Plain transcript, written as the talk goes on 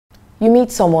You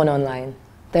meet someone online,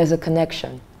 there's a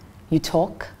connection, you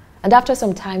talk, and after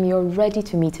some time you're ready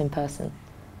to meet in person.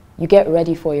 You get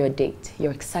ready for your date,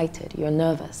 you're excited, you're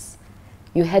nervous.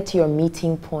 You head to your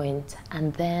meeting point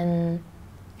and then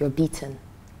you're beaten,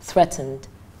 threatened,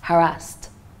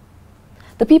 harassed.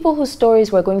 The people whose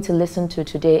stories we're going to listen to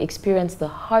today experienced the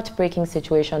heartbreaking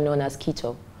situation known as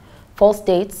Kito. False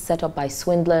dates set up by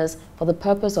swindlers for the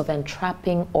purpose of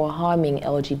entrapping or harming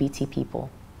LGBT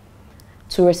people.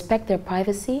 To respect their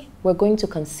privacy, we're going to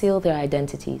conceal their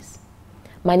identities.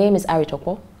 My name is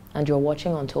Aritoko, and you're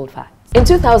watching Untold Facts. In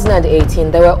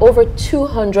 2018, there were over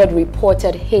 200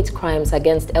 reported hate crimes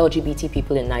against LGBT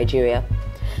people in Nigeria.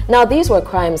 Now, these were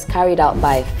crimes carried out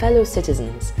by fellow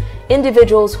citizens,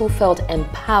 individuals who felt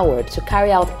empowered to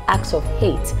carry out acts of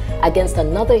hate against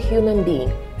another human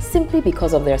being simply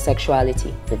because of their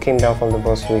sexuality. They came down from the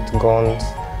bus with guns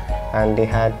and they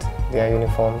had their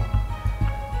uniform.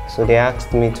 So they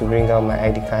asked me to bring out my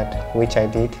ID card, which I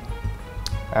did.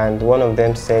 And one of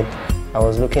them said I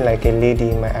was looking like a lady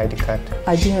in my ID card.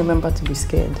 I didn't remember to be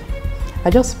scared. I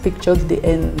just pictured the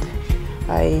end.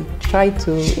 I tried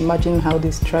to imagine how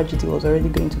this tragedy was already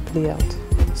going to play out.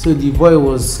 So the boy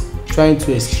was trying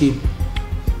to escape,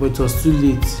 but it was too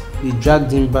late. They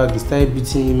dragged him back, they started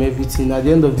beating him, everything. At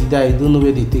the end of the day, I don't know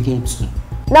where they take him to.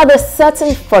 Now, there's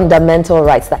certain fundamental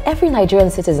rights that every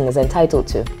Nigerian citizen is entitled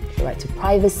to. The right to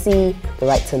privacy, the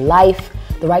right to life,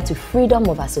 the right to freedom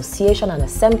of association and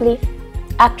assembly.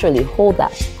 Actually, hold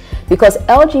that. Because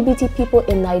LGBT people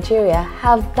in Nigeria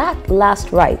have that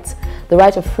last right, the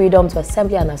right of freedom to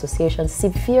assembly and association,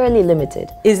 severely limited.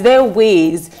 Is there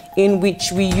ways in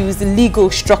which we use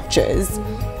legal structures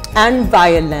and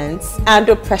violence and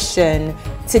oppression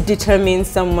to determine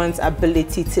someone's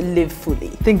ability to live fully?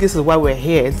 I think this is why we're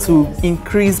here, to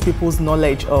increase people's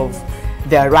knowledge of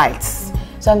their rights.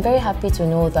 So I'm very happy to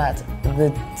know that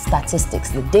the statistics,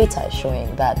 the data is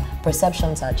showing that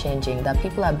perceptions are changing, that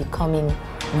people are becoming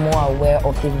more aware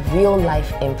of the real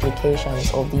life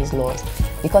implications of these laws.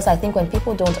 Because I think when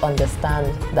people don't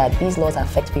understand that these laws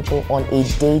affect people on a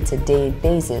day-to-day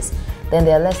basis, then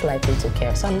they're less likely to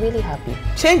care. So I'm really happy.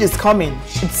 Change is coming.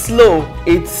 It's slow.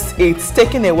 It's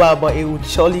taking a while, but it will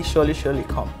surely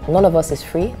come. None of us is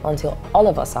free until all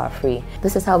of us are free.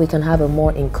 This is how we can have a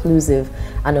more inclusive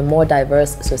and a more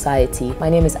diverse society. My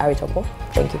name is Aritoko.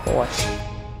 Thank you for watching.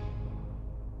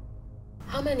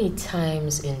 How many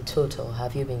times in total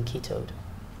have you been ketoed?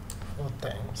 4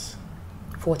 times.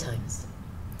 4 times.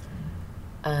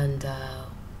 And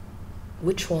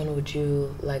which one would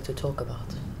you like to talk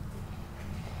about?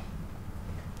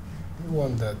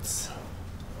 One that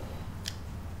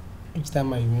each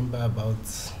time I remember about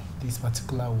this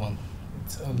particular one,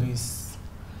 it always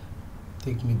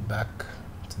takes me back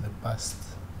to the past.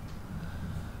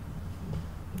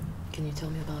 Can you tell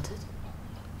me about it?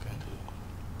 Okay.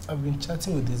 I've been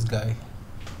chatting with this guy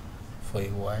for a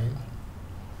while.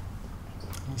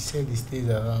 He said he stays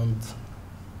around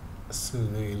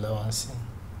Lawansi.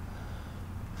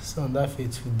 So on that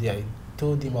fateful day, I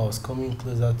told him I was coming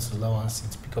closer to Lawansi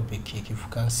to pick up a cake. If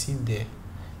we can sit there,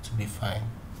 to be fine.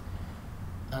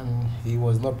 And he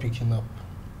was not picking up.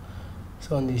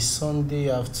 So on a Sunday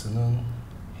afternoon,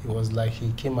 he was like,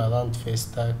 he came around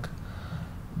First Stack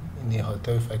in a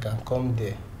hotel, if I can come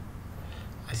there.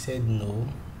 I said no.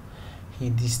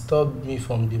 He disturbed me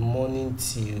from the morning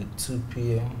till 2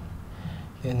 p.m.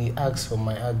 Then he asked for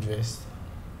my address.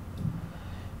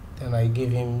 Then I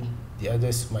gave him the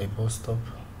address to my bus stop.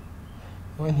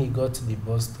 When he got to the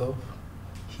bus stop,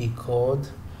 he called.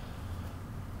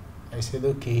 I said,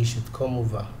 okay, he should come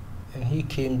over. And he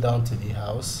came down to the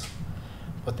house.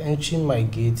 But entering my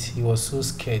gate, he was so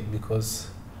scared because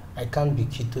I can't be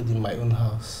ketoed in my own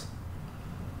house.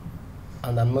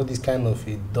 And I'm not this kind of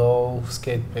a dull,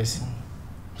 scared person.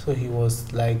 So he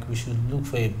was like, we should look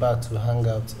for a bar to hang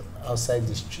out outside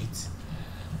the street.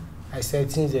 I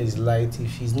said, since there is light,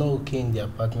 if he's not okay in the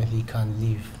apartment, he can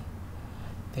leave.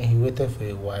 Then he waited for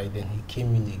a while, then he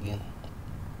came in again.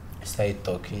 We started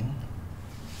talking.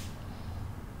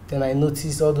 Then I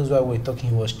noticed all those while we were talking,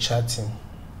 he was chatting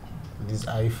with his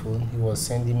iPhone. He was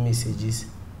sending messages.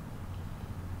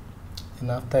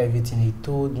 And after everything, he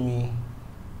told me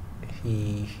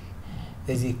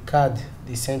there's a card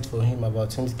they sent for him,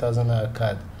 about 20,000 naira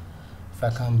card. If I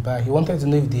can buy, he wanted to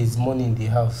know if there's money in the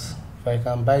house. If I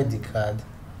can buy the card.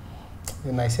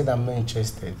 Then I said I'm not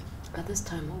interested. At this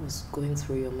time, what was going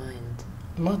through your mind?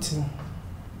 Nothing.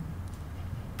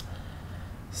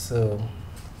 So,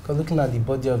 because looking at the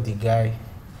body of the guy,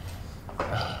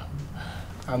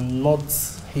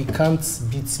 he can't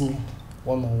beat me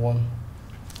one-on-one.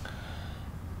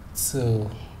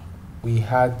 So,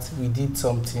 we did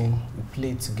something, we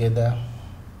played together.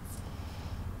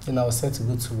 Then I was set to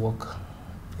go to work.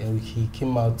 Then he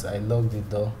came out, I locked the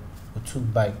door, we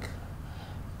took bike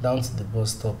down to the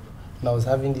bus stop. And I was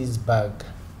having this bag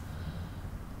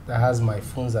that has my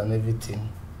phones and everything.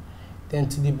 Then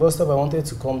to the bus stop, I wanted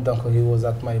to come down because he was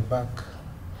at my back.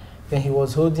 Then he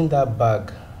was holding that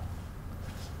bag.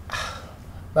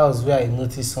 That was where I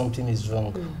noticed something is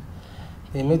wrong.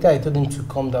 The immediately I told him to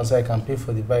come down so I can pay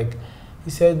for the bike. He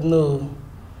said, no,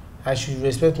 I should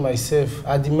respect myself.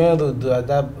 At the main road,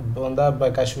 on that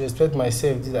bike, I should respect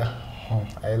myself.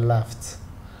 I laughed.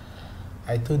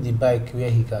 I told the bike where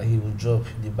he would drop.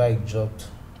 The bike dropped.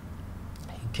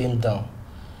 He came down.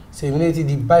 So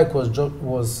immediately the bike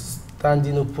was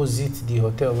standing opposite the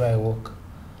hotel where I work.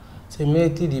 So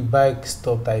immediately the bike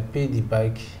stopped. I paid the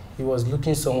bike. He was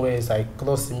looking somewhere else. I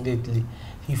crossed immediately.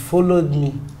 He followed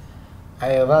me.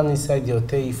 I ran inside the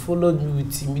hotel. He followed me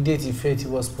with immediate effect. He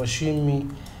was pursuing me.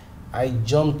 I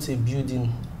jumped a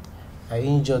building. I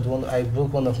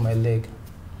broke one of my legs.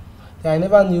 I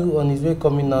never knew on his way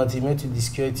coming out, he met with the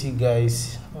security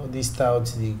guys, all these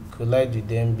touts, they collided with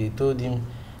them. They told him,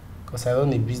 because I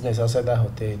run a business outside that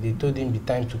hotel, they told him the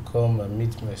time to come and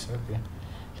meet me. Okay.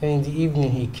 Then in the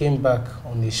evening, he came back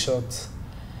on a shot,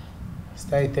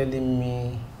 started telling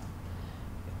me,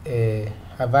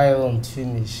 have I run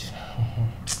finish?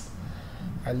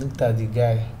 I looked at the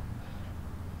guy.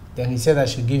 Then he said I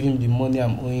should give him the money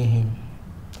I'm owing him.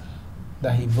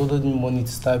 That he borrowed me money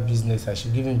to start business, I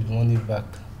should give him the money back.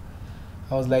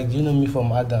 I was like, do you know me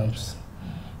from Adams?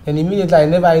 And immediately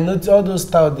I noticed all those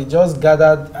touts, they just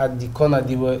gathered at the corner,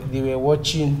 they were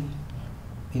watching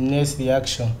the next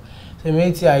reaction. So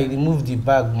immediately I removed the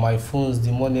bag, my phones,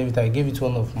 the money, everything. I gave it to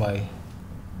one of my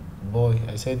boy.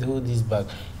 I said, hold this bag.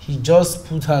 He just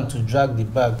put hand to drag the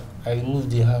bag. I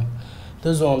removed the hand.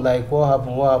 Those one like, what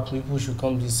happened? People should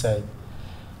come this side.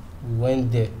 We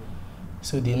went there.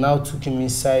 So they now took him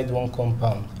inside one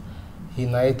compound. He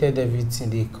narrated everything.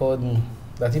 They called me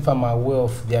that if I'm aware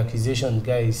of the accusation the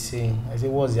guy is saying. I said,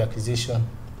 what's the accusation?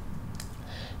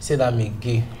 He said, I'm a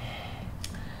gay.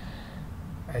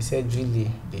 I said,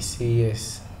 really? They say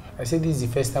yes. I said, this is the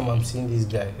first time I'm seeing this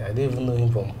guy. I don't even know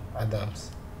him from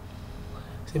Adams.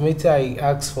 So immediately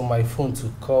I asked for my phone to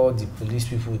call the police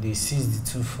people. They seized the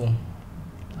two phones.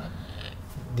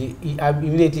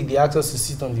 Immediately they asked us to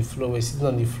sit on the floor. We're sitting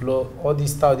on the floor. All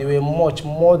these stuff, they were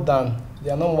they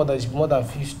are not more than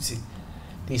 50.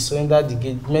 They surrendered the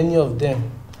gate, many of them.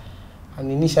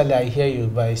 And initially I hear you,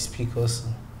 but I speak also.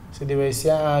 So they were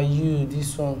saying, you,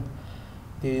 this one.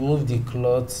 They removed the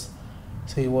clothes.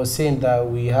 So he was saying that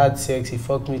we had sex, he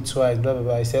fucked me twice, blah, blah,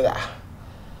 blah. I said,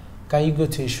 can you go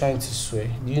to a shrine to swear?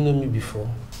 Do you know me before?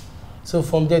 So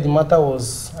from there, I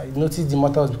noticed the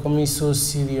matter was becoming so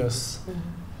serious.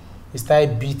 They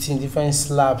started beating different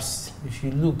slaps. If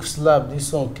you look, slap,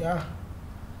 this one,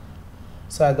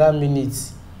 So at that minute,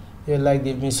 they're like,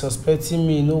 they've been suspecting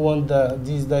me, no wonder,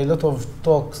 there are a lot of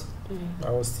talks. I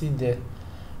was still there.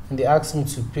 And they asked me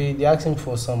to pay, they asked him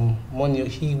for some money.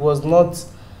 He was not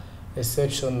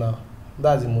exceptional.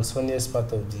 That's the most funniest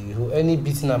part of the whole. Any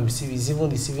beating I'm receiving is even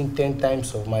receiving 10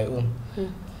 times of my own.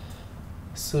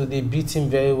 So they beat him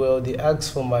very well. They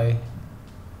asked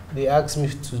me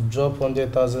to drop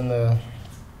 100,000.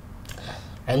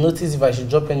 I noticed if I should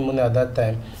drop any money at that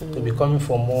time, they'll be coming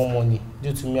for more money.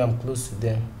 Due to me, I'm close to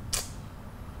them.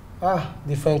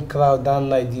 Different crowd that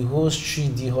night, the whole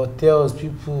street, the hotels,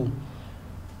 people,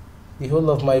 the whole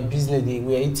of my business, they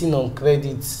were eating on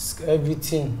credits,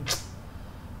 everything.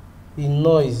 The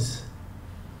noise.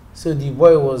 So the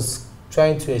boy was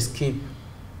trying to escape,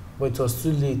 but it was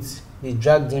too late. They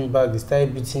dragged him back, they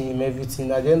started beating him,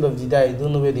 everything. At the end of the day, I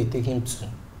don't know where they take him to.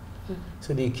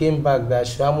 So they came back,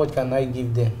 how much can I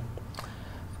give them?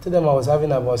 I told them I was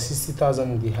having about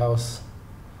 60,000 in the house.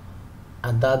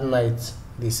 At that night,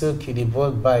 they said, okay, they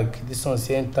brought bike. This one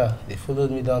said enter. They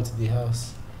followed me down to the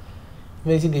house.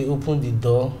 Immediately they opened the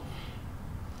door.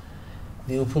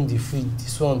 They opened the fridge.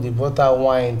 This one, they brought out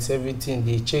wines, everything.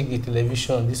 They checked the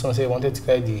television. This one said wanted to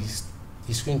carry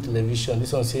the screen television.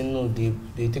 This one said no.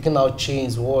 They taking out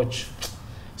chains, watch,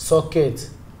 socket.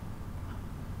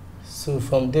 So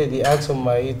from there, they asked for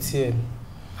my ATM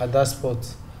at that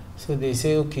spot. So they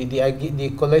say, okay, they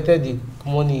collected the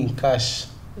money in cash.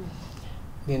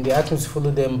 Then they asked me to follow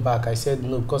them back. I said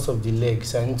no, because of the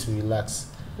legs, I need to relax.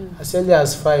 As early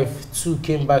as 5, 2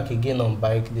 came back again on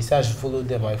bike. They said I should follow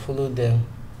them. I followed them.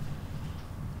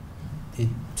 They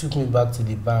took me back to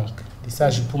the bank. They said I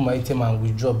should put my ATM and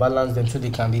withdraw, balance them so they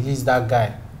can release that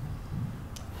guy.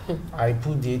 I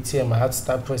put the ATM. I had to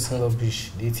start pressing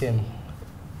rubbish. The ATM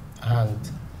hanged.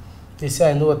 They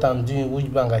say I know what I'm doing,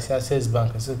 which bank? I say Access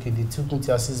Bank. I said, okay, they took me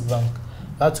to Access Bank.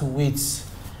 I had to wait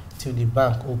till the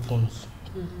bank opens.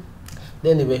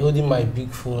 Then they were holding my big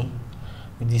phone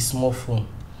with the small phone.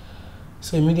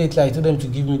 So immediately I told them to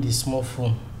give me the small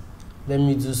phone. Let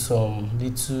me do some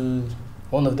little,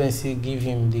 one of them said give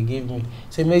him, they gave me.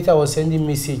 So immediately I was sending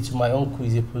message to my uncle,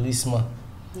 he's a policeman.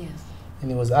 Yes. And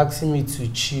he was asking me to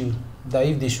chill, that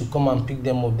if they should come and pick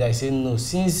them up there. I said no,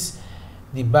 since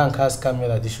the bank has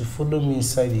camera, they should follow me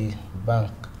inside the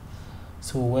bank.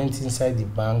 So we went inside the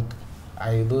bank.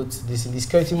 I wrote this. The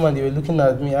security man, they were looking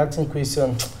at me, asking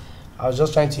questions. I was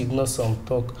just trying to ignore some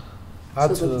talk. I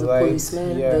had So to the write,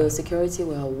 policemen, the security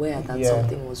were aware that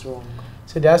something was wrong.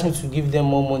 So they asked me to give them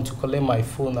more money to collect my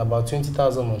phone, about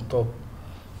 20,000 on top.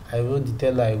 I wrote the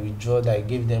teller, I withdraw, that I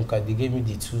gave them card. They gave me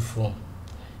the 2 phone.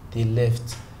 They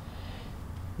left.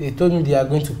 They told me they are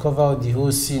going to cover out the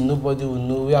whole scene. Nobody will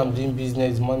know where I'm doing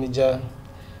business, manager.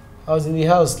 I was in the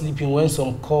house sleeping when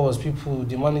some calls, people,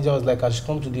 the manager was like, I should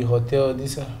come to the hotel.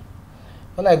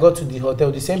 When I got to the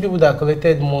hotel, the same people that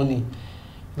collected money,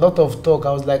 a lot of talk.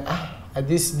 I was like,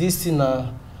 this thing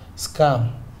a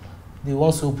scam. They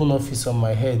want to open office on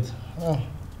my head.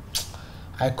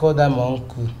 I called out my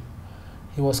uncle.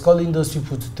 He was calling those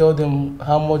people to tell them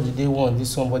how much they want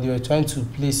this one, but they were trying to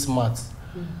play smart.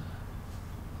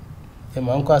 Then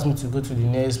my uncle asked me to go to the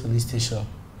nearest police station.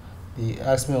 They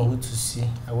asked me on who to see.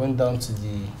 I went down to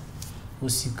the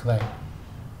OC crime.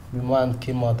 The man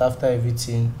came out after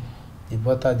everything. They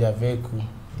brought out their vehicle.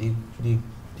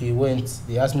 They went.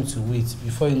 They asked me to wait.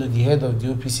 Before you know, the head of the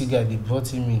OPC guy, they brought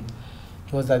him in.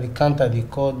 He was at the counter. They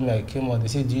called me. I came out. They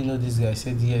said, do you know this guy? I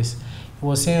said, yes. He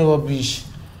was saying rubbish.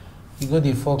 He go,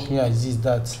 they fuck me as this,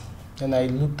 that. And I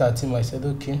looked at him. I said,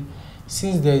 okay.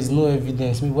 Since there is no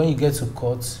evidence, when you get to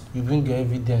court, you bring your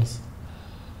evidence.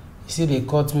 He said they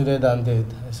caught me red-handed.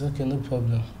 I said, okay, no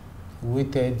problem. We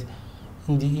waited.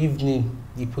 In the evening,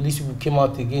 the police people came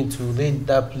out again to raid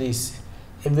that place.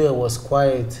 Everywhere was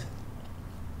quiet.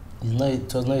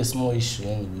 It was not a small issue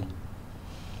anyway.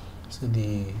 So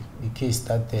the case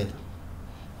started.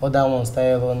 Other ones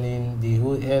started running. They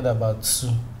heard about 2.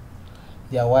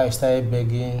 Their wife started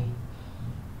begging.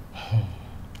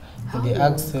 They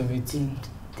asked everything.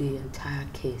 The entire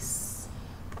case?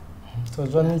 It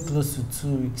was running close to 2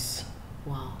 weeks.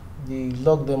 Wow. They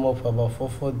locked them up for about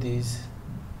 4 days.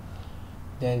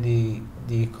 Then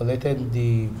they collected,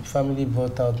 the family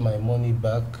brought out my money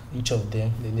back, each of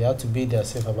them. Then they had to pay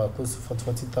themselves about close to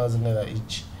 40,000 naira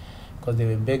each. Because they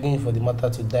were begging for the matter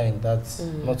to die in that,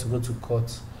 not to go to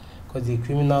court. Because the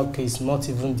criminal case, not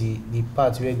even the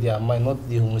part where they are mine, not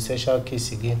the homosexual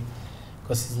case again.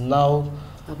 Because it's now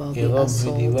about a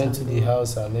robbery. They went to the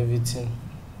house and everything.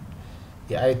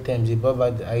 The items, they brought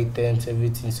back the items,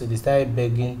 everything. So they started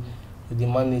begging with the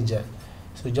manager.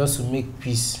 So just to make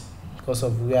peace because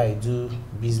of where I do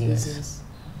business.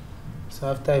 So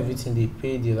after everything, they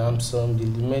paid the ransom. The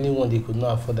remaining one they could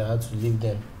not afford, I had to leave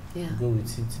them. Go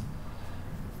with it.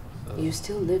 So you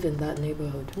still live in that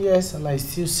neighborhood? Yes, and I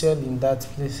still sell in that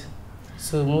place.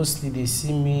 So mostly they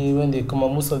see me when they come,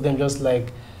 and most of them just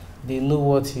like, they know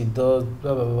what he does,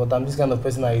 blah, blah, blah. But I'm this kind of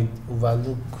person I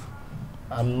overlook.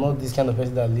 I'm not this kind of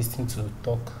person that listens to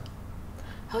talk.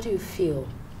 How do you feel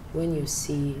when you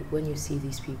see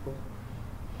these people?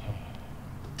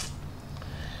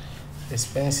 The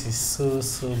expense is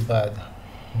so bad.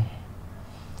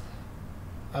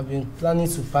 I've been planning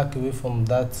to pack away from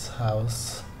that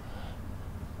house,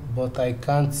 but I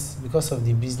can't because of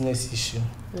the business issue.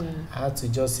 I had to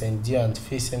just endure and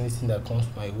face anything that comes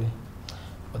my way.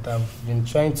 But I've been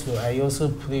trying to, I also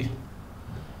pray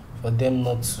for them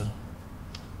not to.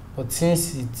 But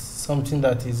since it's something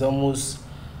that is almost,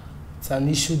 it's an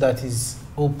issue that is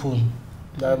open,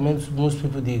 that most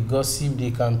people, they gossip,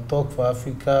 they can talk for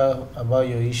Africa about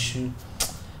your issue.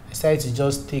 I started to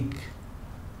just take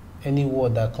any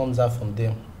word that comes out from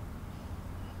them.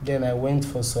 Then I went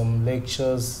for some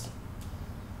lectures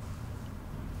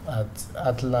at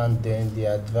Atlant, then the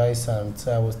advice, and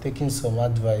so I was taking some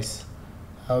advice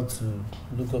how to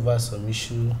look over some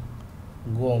issue,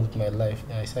 go on with my life.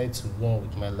 I decided to go on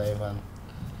with my life, and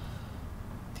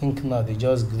I think now they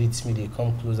just greet me, they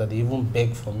come closer, they even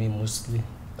beg for me mostly.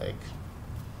 Like,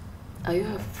 are you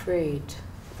afraid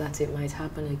that it might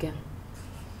happen again?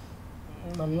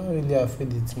 I'm not really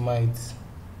afraid it might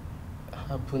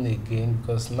happen again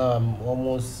because now I'm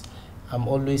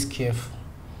always careful.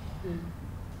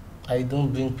 I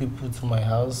don't bring people to my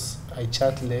house, I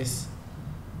chat less.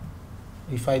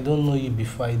 If I don't know you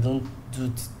before, I don't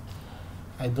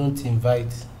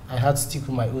invite. I had to stick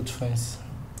with my old friends.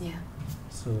 Yeah.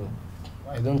 So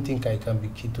I don't think I can be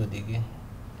Kito again.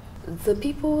 The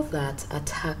people that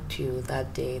attacked you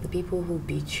that day, the people who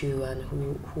beat you and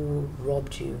who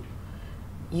robbed you,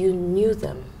 you knew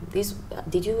them.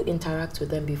 Did you interact with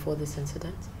them before this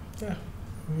incident? Yeah,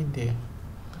 every day.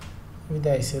 Every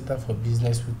day I set up for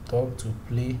business, we talk, to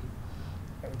play,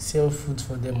 I sell food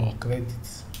for them on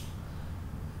credit,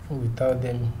 even without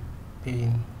them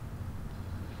paying.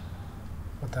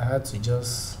 But I had to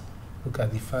just look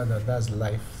at the fact that that's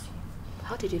life.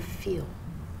 How did you feel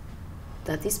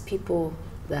that these people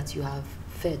that you have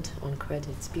fed on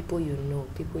credits, people you know,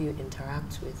 people you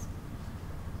interact with,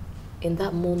 in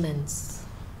that moment,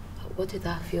 what did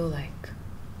that feel like?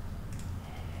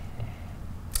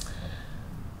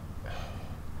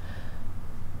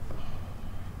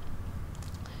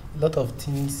 A lot of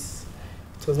things,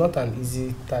 it was not an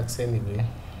easy task anyway,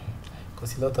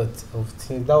 because a lot of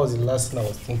things, that was the last thing I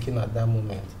was thinking at that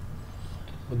moment.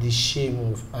 With the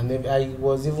shame of, and I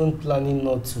was even planning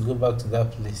not to go back to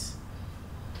that place.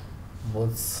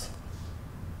 But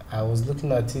I was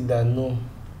looking at it that no,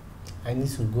 I need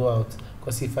to go out.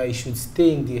 Because if I should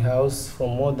stay in the house for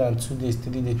more than 2 days,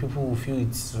 3 days, people will feel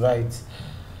it's right.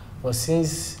 But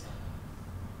since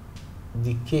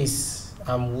the case,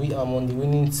 I'm on the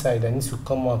winning side, I need to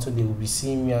come out so they will be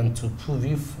seeing me and to prove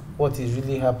if what is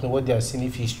really happening, what they are seeing,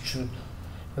 if it's true.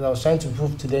 But I was trying to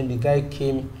prove to them, the guy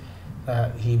came,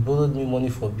 he borrowed me money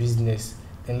for business.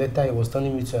 Then later he was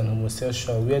turning me to an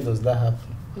homosexual. Where does that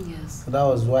happen? Yes. So that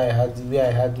was why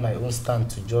I had my own stand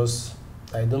to just,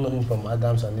 I don't know him from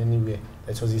Adams and anywhere.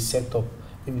 That was his setup.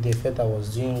 Maybe they felt I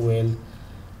was doing well,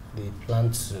 they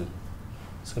planned to.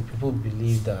 So people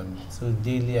believed, and so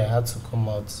daily I had to come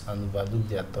out and overlook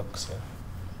their talks.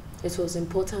 Yeah. It was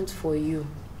important for you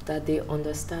that they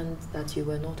understand that you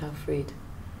were not afraid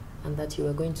and that you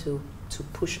were going to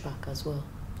push back as well.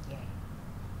 Yeah.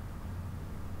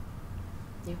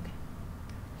 Okay.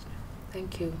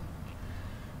 Thank you.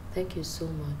 Thank you so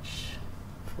much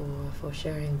for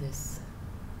sharing this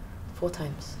 4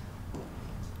 times.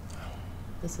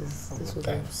 This was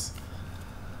times.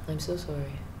 I'm so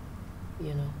sorry,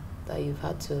 you know, that you've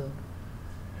had to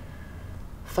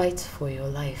fight for your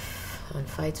life and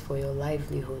fight for your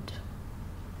livelihood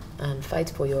and fight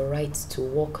for your right to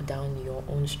walk down your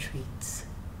own streets.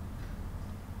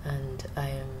 And I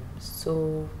am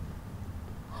so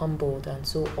humbled and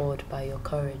so awed by your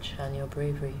courage and your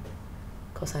bravery,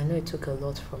 because I know it took a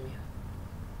lot from you.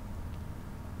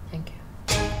 Thank you.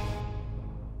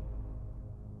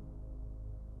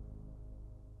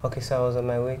 Okay, so I was on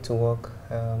my way to work.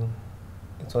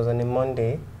 It was on a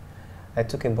Monday. I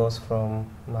took a bus from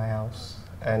my house,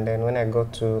 and then when I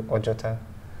got to Ojota,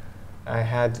 I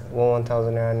had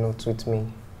 1,000 naira note with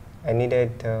me. I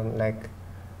needed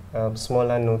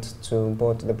smaller notes to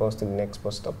board the bus to the next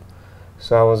bus stop.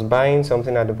 So I was buying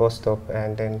something at the bus stop,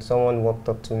 and then someone walked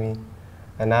up to me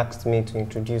and asked me to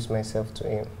introduce myself to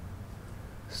him.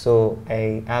 So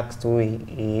I asked who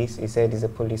he is. He said he's a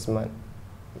policeman.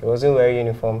 He wasn't wearing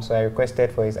uniform, so I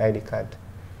requested for his ID card.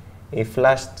 He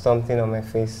flashed something on my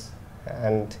face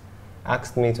and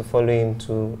asked me to follow him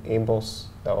to a bus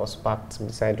that was parked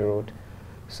beside the road.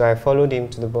 So I followed him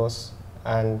to the bus,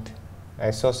 and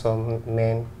I saw some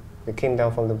men. They came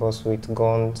down from the bus with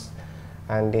guns,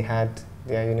 and they had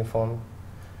their uniform.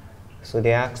 So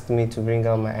they asked me to bring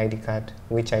out my ID card,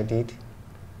 which I did.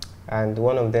 And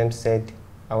one of them said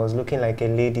I was looking like a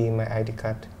lady in my ID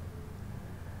card.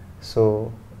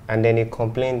 So, and then he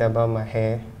complained about my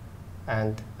hair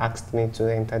and asked me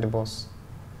to enter the bus.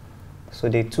 So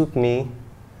they took me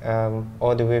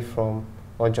all the way from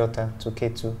Ojota to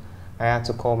Kito. I had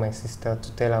to call my sister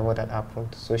to tell her what had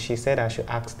happened. So she said I should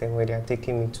ask them where they are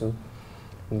taking me to.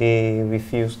 They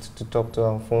refused to talk to her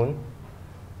on phone.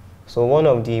 So one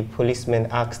of the policemen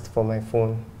asked for my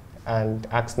phone and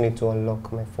asked me to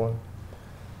unlock my phone.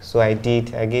 So I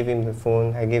did. I gave him the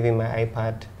phone, I gave him my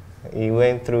iPad. He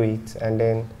went through it and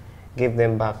then gave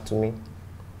them back to me.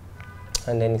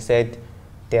 And then he said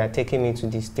they are taking me to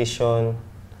the station,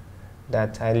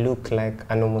 that I look like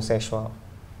an homosexual.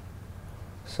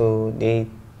 So they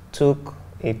took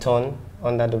a turn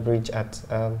under the bridge at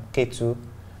K2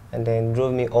 and then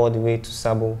drove me all the way to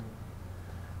Sabo.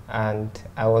 And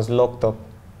I was locked up.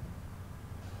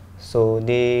 So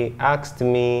they asked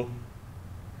me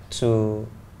to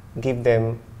give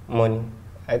them money.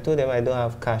 I told them I don't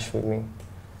have cash with me,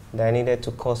 that I needed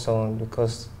to call someone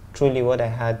because truly what I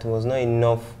had was not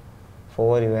enough for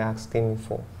what they were asking me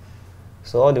for.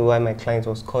 So all the while my client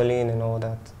was calling and all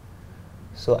that.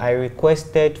 So I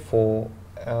requested for,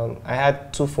 I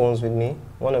had 2 phones with me.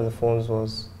 One of the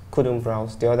phones couldn't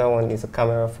browse, the other one is a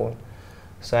camera phone.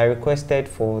 So I requested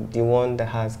for the one that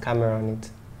has camera on it.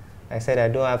 I said I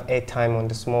don't have airtime on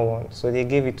the small one, so they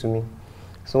gave it to me.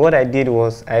 So what I did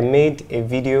was I made a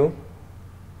video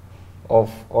of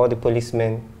all the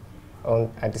policemen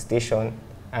at the station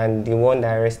and the one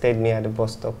that arrested me at the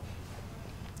bus stop.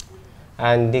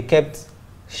 And they kept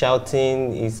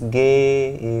shouting, he's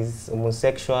gay, he's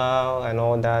homosexual and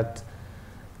all that,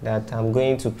 that I'm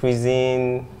going to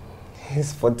prison,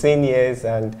 he's 14 years,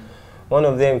 and one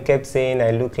of them kept saying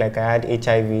I look like I had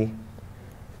HIV.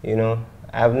 You know,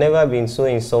 I've never been so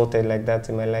insulted like that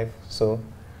in my life. So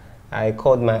I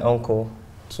called my uncle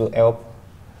to help.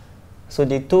 So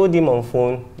they told him on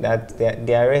phone that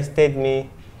they arrested me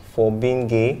for being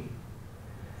gay,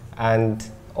 and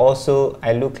also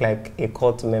I look like a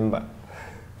cult member.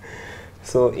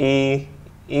 So he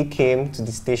came to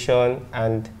the station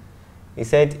and he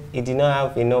said he did not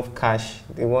have enough cash,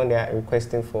 the one they are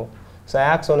requesting for. So I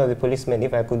asked one of the policemen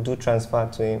if I could do transfer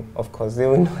to him. Of course, they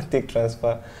will not take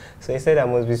transfer. So he said I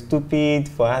must be stupid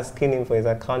for asking him for his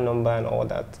account number and all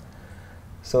that.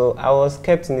 So I was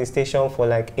kept in the station for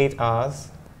like 8 hours.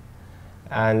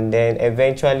 And then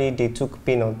eventually they took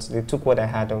peanuts. They took what I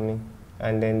had on me.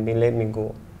 And then they let me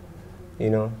go, you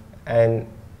know. And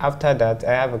after that,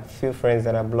 I have a few friends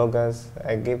that are bloggers.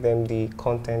 I gave them the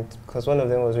content because one of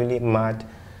them was really mad.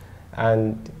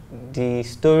 And the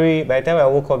story, by the time I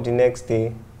woke up the next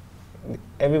day,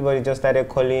 everybody just started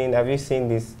calling, have you seen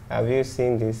this? Have you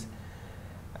seen this?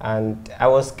 And I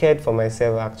was scared for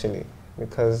myself actually,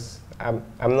 because I'm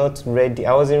not ready.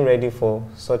 I wasn't ready for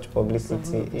such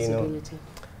publicity, you know.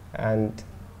 And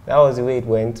that was the way it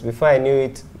went. Before I knew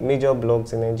it, major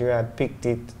blogs in Nigeria had picked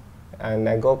it, and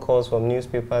I got calls from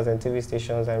newspapers and TV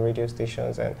stations and radio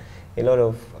stations, and a lot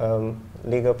of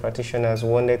legal practitioners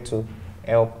wanted to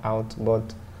help out,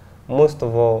 but most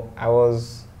of all,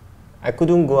 I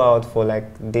couldn't go out for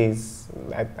like days.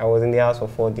 I was in the house for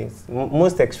 4 days,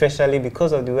 most especially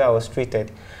because of the way I was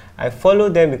treated. I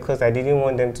followed them because I didn't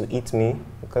want them to eat me,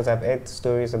 because I've heard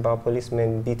stories about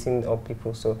policemen beating up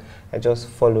people, so I just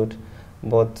followed.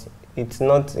 But it's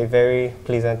not a very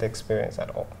pleasant experience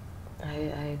at all.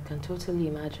 I can totally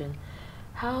imagine.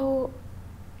 How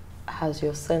has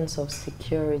your sense of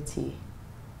security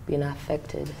been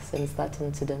affected since that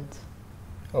incident?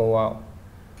 Oh wow.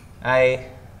 I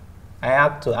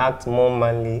had to act more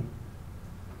manly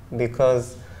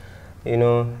because, you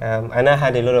know, and I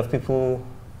had a lot of people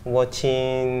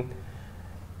watching.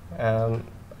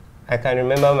 I can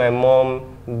remember my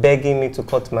mom begging me to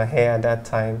cut my hair at that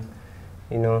time,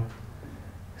 you know.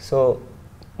 So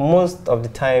most of the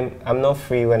time, I'm not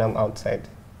free when I'm outside.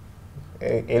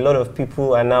 A lot of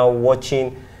people are now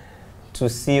watching to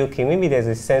see, okay, maybe there's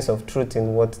a sense of truth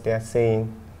in what they are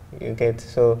saying, you get?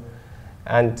 So,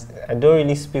 and I don't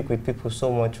really speak with people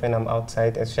so much when I'm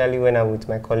outside, especially when I'm with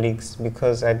my colleagues,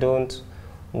 because I don't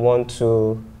want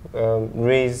to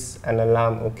raise an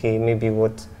alarm, okay, maybe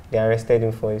what they arrested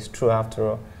him for is true after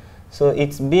all. So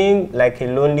it's been like a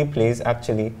lonely place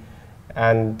actually,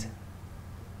 and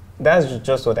that's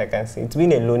just what I can say. It's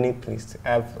been a lonely place.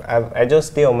 I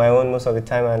just stay on my own most of the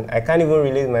time, and I can't even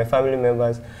relate with my family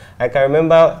members. I can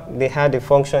remember they had a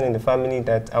function in the family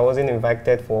that I wasn't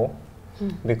invited for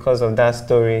because of that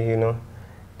story, you know.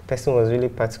 The person was really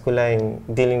particular in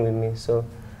dealing with me, so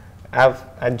I've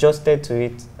adjusted to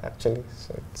it actually.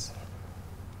 So it's.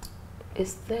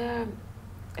 Is there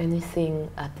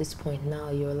anything at this point now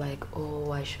you're like,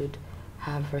 oh, I should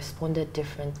have responded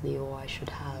differently, or I should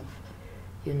have,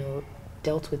 you know,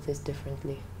 dealt with this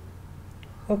differently?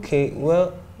 Okay,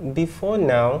 well, before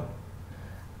now,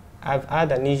 I've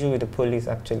had an issue with the police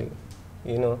actually.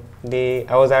 You know,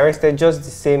 I was arrested just the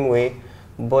same way,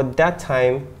 but that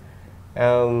time,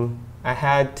 I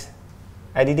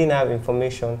didn't have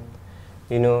information.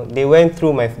 You know, they went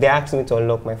through they asked me to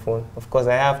unlock my phone. Of course,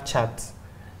 I have chats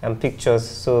and pictures,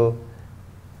 so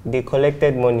they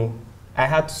collected money. I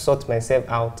had to sort myself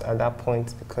out at that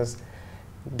point because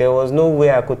there was no way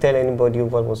I could tell anybody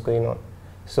what was going on.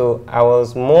 So I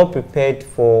was more prepared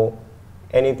for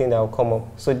anything that will come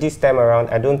up. So this time around,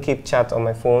 I don't keep chat on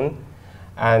my phone,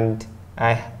 and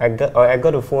I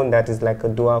got a phone that is like a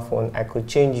dual phone. I could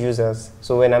change users.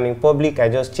 So when I'm in public, I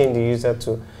just change the user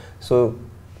to. So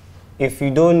if you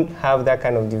don't have that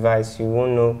kind of device, you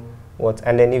won't know what.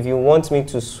 And then if you want me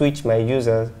to switch my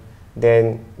users,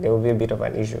 then there will be a bit of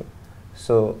an issue.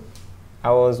 So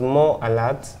I was more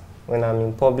alert when I'm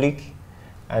in public,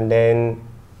 and then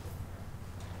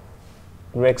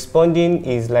responding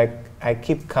is like I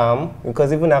keep calm,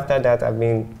 because even after that I've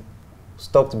been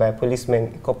stopped by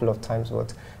policemen a couple of times,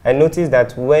 but I noticed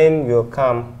that when you're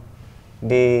calm,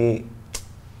 they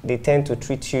tend to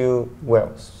treat you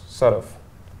well, sort of.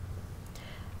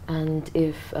 And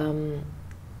if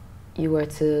you were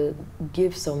to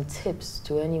give some tips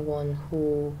to anyone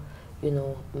who, you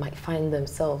know, might find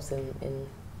themselves in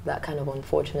that kind of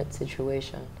unfortunate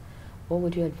situation, what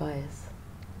would you advise?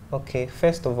 Okay,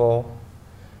 first of all,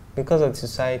 because of the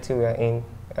society we are in,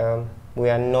 we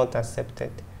are not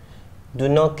accepted. Do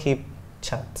not keep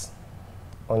chat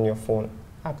on your phone,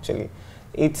 actually.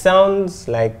 It sounds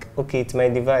like, okay, it's my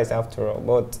device after all,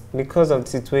 but because of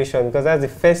the situation, because that's the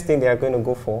first thing they are going to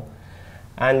go for.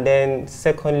 And then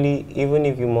secondly, even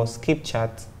if you must keep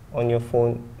chat on your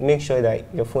phone, make sure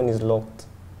that your phone is locked.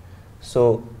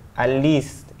 So at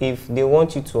least if they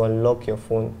want you to unlock your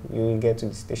phone, you will get to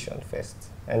the station first.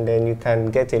 And then you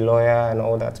can get a lawyer and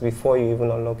all that before you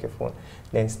even unlock your phone.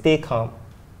 Then stay calm,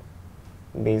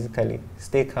 basically.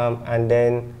 Stay calm. And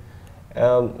then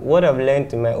what I've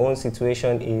learned in my own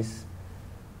situation is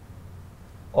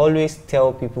always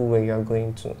tell people where you're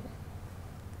going to,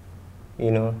 you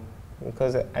know,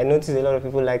 because I notice a lot of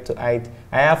people like to hide.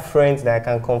 I have friends that I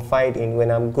can confide in.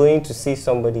 When I'm going to see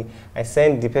somebody, I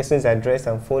send the person's address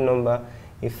and phone number.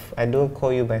 If I don't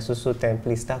call you by so time,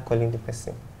 please start calling the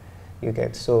person. You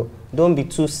get? So don't be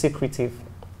too secretive.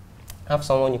 Have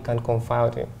someone you can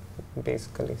confide in,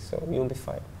 basically. So you'll be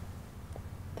fine.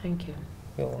 Thank you.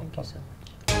 You're welcome. Thank you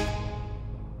so much.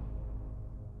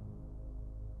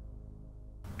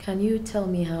 Can you tell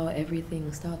me how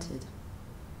everything started?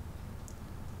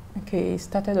 Okay, it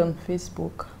started on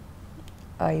Facebook.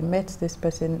 I met this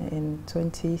person in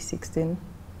 2016,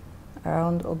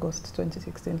 around August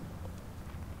 2016.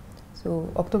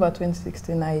 So October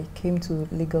 2016, I came to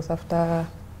Lagos after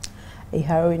a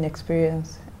harrowing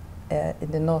experience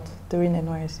in the north during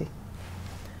NYSC.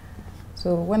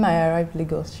 So when I arrived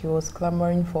Lagos, she was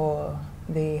clamoring for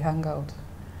the hangout.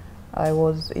 I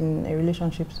was in a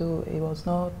relationship, so it was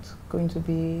not going to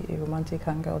be a romantic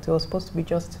hangout. It was supposed to be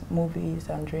just movies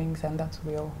and drinks, and that's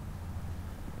real.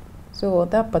 So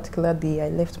that particular day, I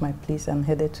left my place and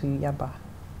headed to Yaba.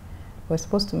 We were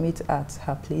supposed to meet at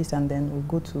her place, and then we'll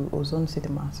go to Ozone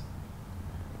Cinemas.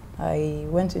 I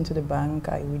went into the bank,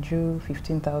 I withdrew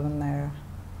 15,000 naira,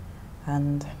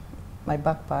 and my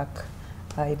backpack.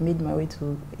 I made my way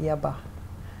to Yaba.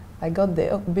 I got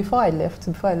there, before I left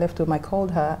home, I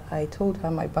called her, I told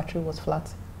her my battery was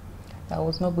flat. I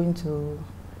was not going to,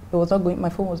 my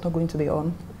phone was not going to be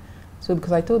on. So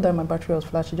because I told her my battery was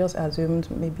flat, she just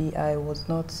assumed maybe I was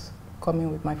not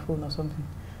coming with my phone or something.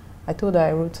 I told her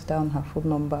I wrote down her phone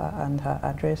number and her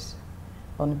address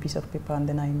on a piece of paper, and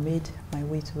then I made my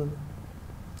way to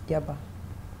Yaba.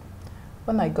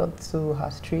 When I got to her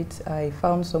street, I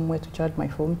found somewhere to charge my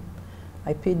phone.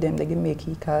 I paid them, they gave me a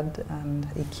key card and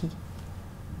a key.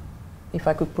 If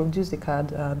I could produce the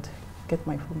card, I'd get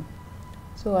my phone.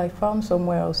 So I found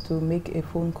somewhere else to make a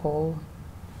phone call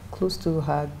close to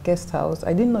her guest house.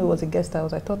 I didn't know it was a guest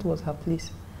house, I thought it was her place.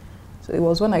 So it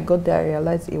was when I got there I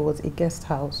realized it was a guest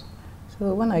house.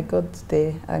 So when I got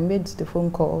there, I made the phone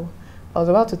call. I was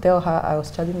about to tell her I was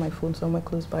charging my phone somewhere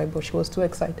close by, but she was too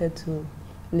excited to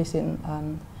listen.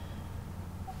 And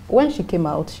when she came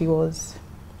out, she was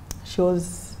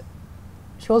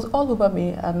all over me,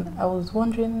 and I was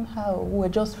wondering how we were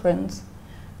just friends.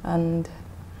 And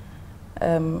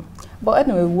but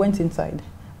anyway, we went inside.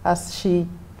 As she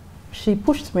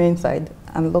pushed me inside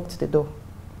and locked the door.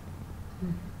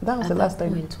 That was the last time.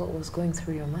 At that point, what was going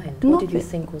through your mind? Nothing. What did you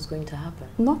think was going to happen?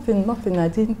 Nothing. I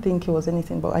didn't think it was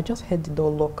anything, but I just heard the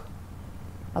door lock.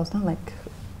 I was not like,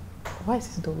 why is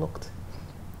this door locked?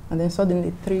 And then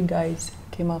suddenly 3 guys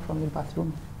came out from the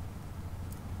bathroom.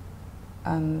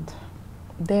 And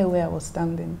there where I was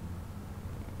standing,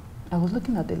 I was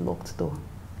looking at the locked door.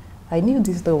 I knew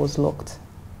this door was locked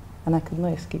and I could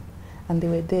not escape. And they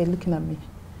were there looking at me.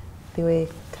 They were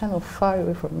kind of far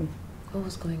away from me. What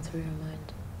was going through your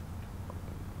mind?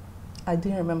 I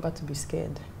didn't remember to be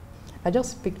scared. I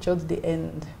just pictured the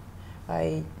end.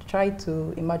 I tried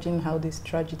to imagine how this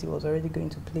tragedy was already going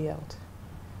to play out.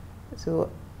 So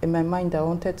in my mind,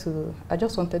 I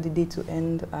just wanted the day to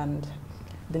end, and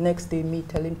the next day me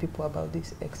telling people about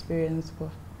this experience.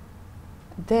 But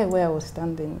there where I was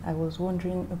standing, I was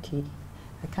wondering, okay,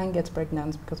 I can't get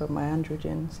pregnant because of my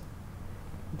androgens.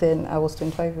 Then I was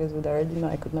 25 years old, I already know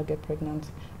I could not get pregnant.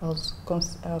 I was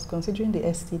considering the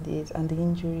STDs and the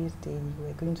injuries they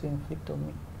were going to inflict on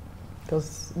me.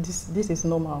 Because this is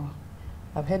normal.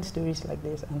 I've heard stories like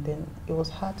this, and then it was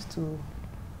hard to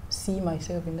see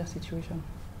myself in that situation.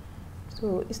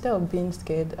 So instead of being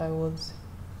scared, I was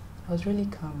really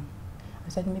calm. I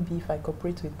said maybe if I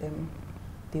cooperate with them,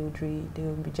 they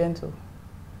would be gentle.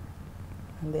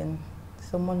 And then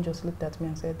someone just looked at me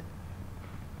and said,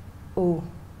 "Oh,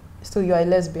 so you are a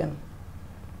lesbian?"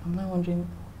 I'm now wondering,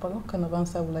 but what kind of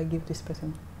answer will I give this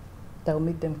person? that will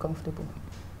make them comfortable.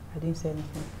 I didn't say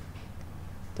anything.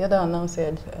 The other one now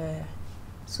said,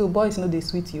 so boys know they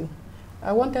sweet you.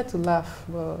 I wanted to laugh,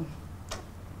 but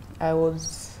I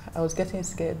was getting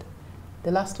scared.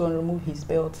 The last one removed his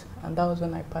belt, and that was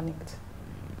when I panicked.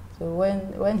 So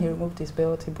when he removed his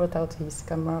belt, he brought out his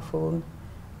camera phone,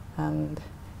 and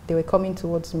they were coming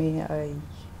towards me. I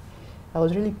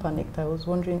was really panicked. I was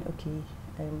wondering, okay,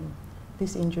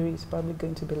 this injury is probably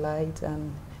going to be light,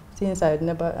 and since I've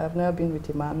never been with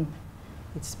a man,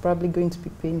 it's probably going to be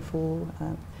painful.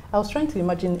 And I was trying to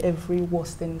imagine every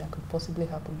worst thing that could possibly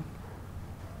happen.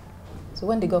 So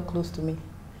when they got close to me,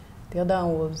 the other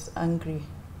one was angry.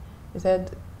 He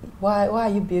said, why are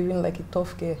you behaving like a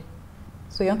tough girl?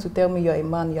 So you want to tell me you're a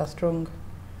man, you're strong.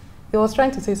 He was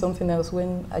trying to say something else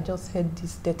when I just heard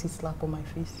this dirty slap on my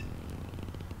face.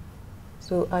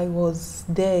 So I was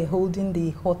there holding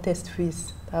the hottest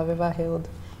face I've ever held,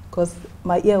 because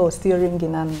my ear was still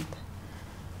ringing, and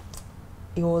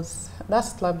that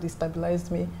slap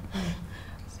destabilized me.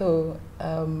 So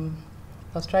I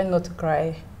was trying not to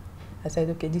cry. I said,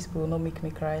 okay, this will not make me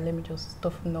cry. Let me just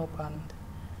toughen up and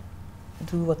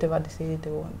do whatever they say they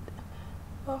want.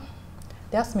 Well,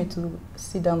 they asked me to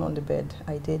sit down on the bed.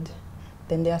 I did.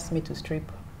 Then they asked me to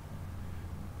strip.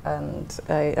 And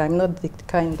I'm not the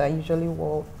kind that usually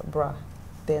wore a bra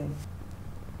then.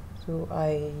 So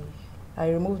I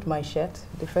removed my shirt,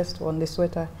 the first one, the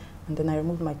sweater, and then I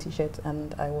removed my t-shirt,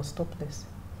 and I was topless.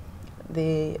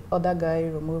 The other guy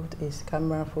removed his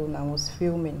camera phone and was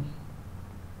filming.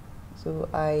 So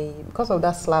because of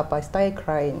that slap, I started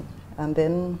crying, and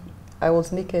then I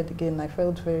was naked again. I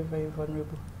felt very, very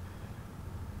vulnerable.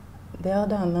 The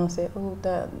other one now said, oh,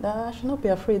 I should not be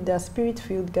afraid. They are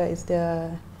spirit-filled guys.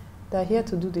 They're here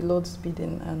to do the Lord's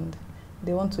bidding, and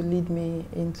they want to lead me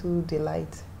into the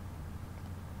light.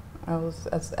 I was,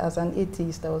 as an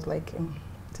atheist, I was like,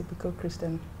 typical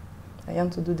Christian. I am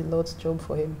to do the Lord's job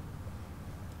for him.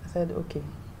 I said, okay.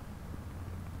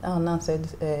 And now said,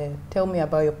 tell me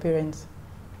about your parents.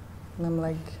 And I'm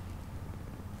like,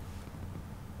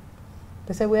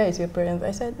 they said, where is your parents?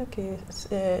 I said, okay,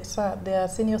 sir, they are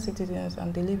senior citizens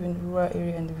and they live in a rural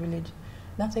area in the village.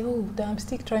 And I said, oh, I'm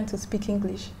still trying to speak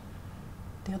English.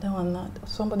 The other one,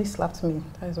 somebody slapped me.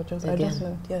 That is what I just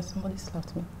know. Yes, somebody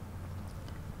slapped me.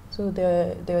 So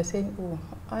they were saying, oh,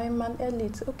 I'm an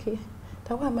elite. Okay,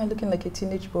 then why am I looking like a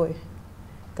teenage boy?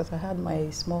 Because I had my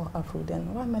small afro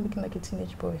then. Why am I looking like a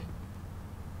teenage boy?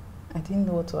 I didn't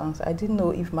know what to answer. I didn't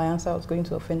know if my answer was going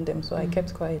to offend them, so I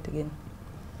kept quiet again.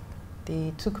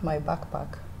 They took my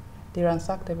backpack. They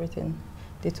ransacked everything.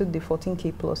 They took the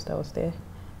 14K plus that was there.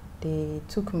 They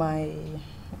took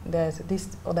there's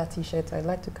this other t-shirt. I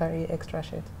like to carry extra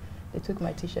shirt. They took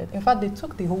my t-shirt. In fact, they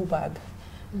took the whole bag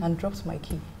and dropped my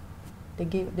key. They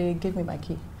gave me my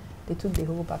key. They took the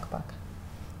whole backpack.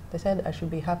 They said I should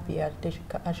be happy. I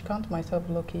should count myself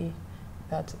lucky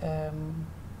that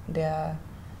their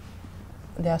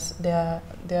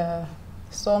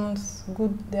sons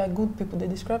they are good people. They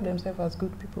describe themselves as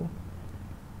good people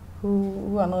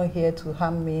who are not here to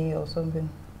harm me or something.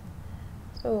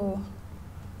 So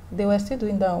they were still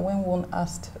doing that when one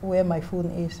asked where my phone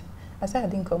is. I said I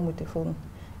didn't come with the phone.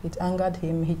 It angered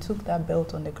him. He took that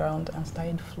belt on the ground and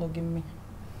started flogging me.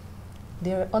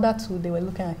 The other two, they were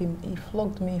looking at him. He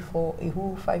flogged me for a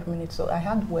whole 5 minutes. So I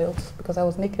had welts because I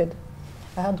was naked.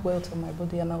 I had welts on my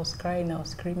body and I was crying, I was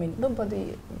screaming.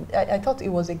 Nobody, I thought it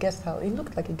was a guest house. It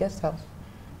looked like a guest house.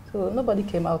 So nobody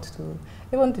came out to,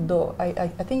 even the door. I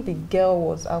think the girl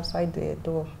was outside the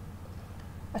door.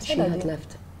 She had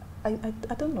left. I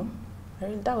don't know.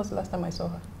 That was the last time I saw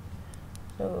her.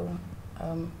 So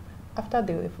after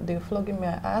they were flogging me,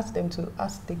 I asked them to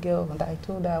ask the girl that I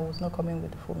told her I was not coming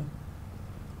with the phone.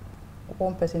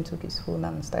 One person took his phone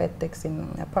and started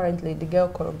texting. Apparently, the girl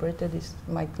corroborated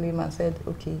my claim and said,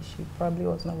 okay, she probably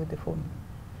was not with the phone.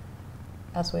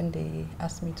 That's when they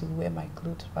asked me to wear my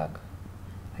clothes back.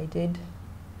 I did.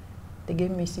 They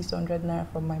gave me 600 naira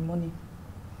from my money.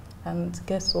 And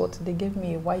guess what? They gave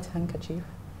me a white handkerchief.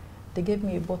 They gave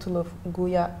me a bottle of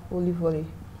Goya olive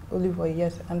oil,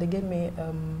 yes. And they gave me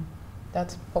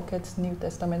that pocket New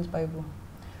Testament Bible.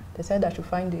 They said I should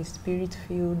find a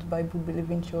spirit-filled,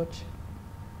 Bible-believing church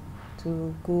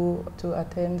to go to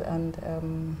attend,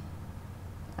 and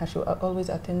I should always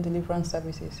attend deliverance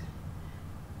services.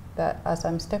 That as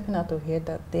I'm stepping out of here,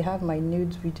 that they have my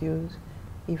nude videos.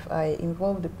 If I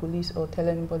involve the police or tell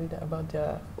anybody about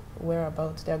their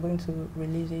whereabouts, they are going to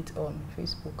release it on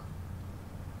Facebook.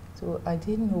 So I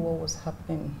didn't know what was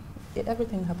happening.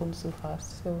 Everything happened so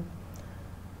fast. So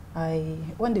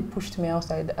when they pushed me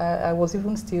outside, I was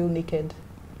even still naked.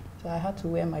 So I had to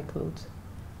wear my clothes.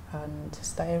 and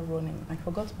started running. I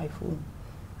forgot my phone.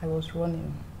 I was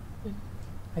running.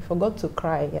 I forgot to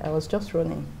cry. I was just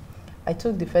running. I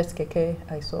took the first keke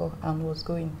I saw and was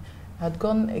going. I had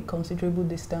gone a considerable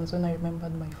distance when I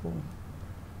remembered my phone,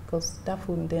 because that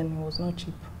phone then was not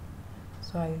cheap.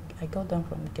 So I got down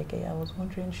from the keke. I was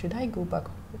wondering, should I go back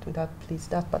to that place,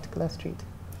 that particular street?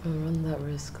 And run that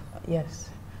risk. Yes,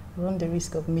 run the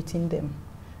risk of meeting them.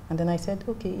 And then I said,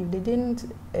 okay, if they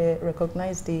didn't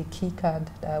recognize the key card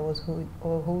that I was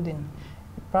holding,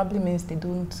 it probably means they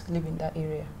don't live in that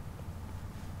area.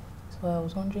 So I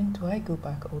was wondering, do I go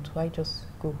back or do I just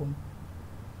go home?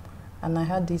 And I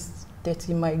had this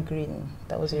dirty migraine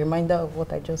that was a reminder of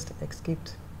what I just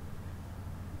escaped.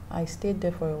 I stayed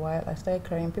there for a while. I started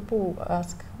crying. People would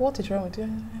ask, what is wrong with you?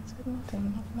 I said,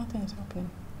 nothing, nothing is happening.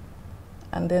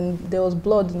 And then there was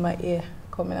blood in my ear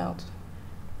coming out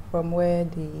from where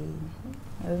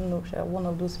I don't know, one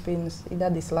of those pins, either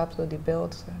the slaps or the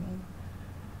belts.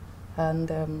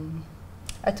 And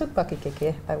I took back a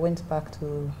keke. I went back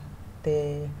to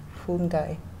the phone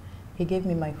guy. He gave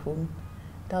me my phone.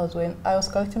 That was when I was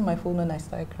collecting my phone when I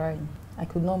started crying. I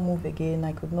could not move again.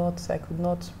 I could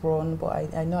not run,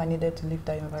 but I know I needed to leave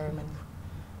that environment.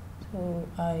 So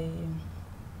I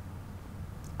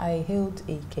hailed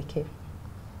a keke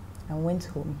and went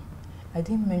home. I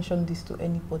didn't mention this to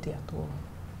anybody at all.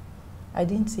 I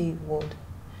didn't say a word.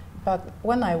 In fact,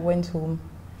 when I went home,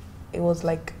 it was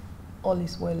like all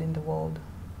is well in the world.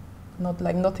 Not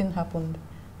like nothing happened.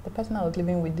 The person I was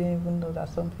living with didn't even know that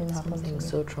something happened to me. Something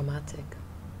so traumatic.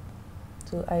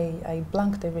 So I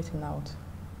blanked everything out.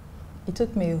 It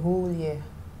took me a whole year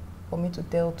for me to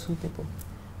tell 2 people.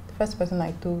 The first person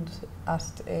I told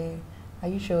asked, are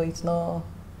you sure it's not,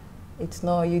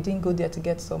 you didn't go there to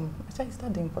get some? I said, is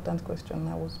that the important question?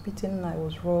 I was beaten, I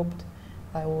was robbed,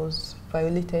 I was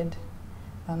violated,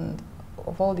 and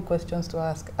of all the questions to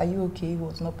ask, are you okay,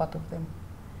 was not part of them.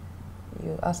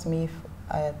 You asked me if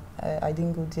I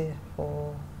didn't go there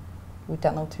with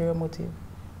an ulterior motive.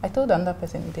 I told another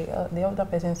person, the other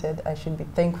person said I should be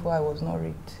thankful I was not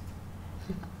raped.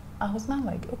 I was not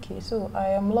like, okay, so I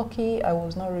am lucky I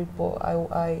was not raped, but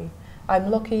I'm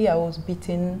lucky I was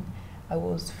beaten, I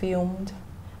was filmed,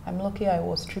 I'm lucky I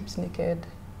was stripped naked.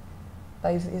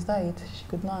 Is that it? She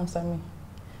could not answer me.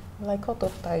 Well, I cut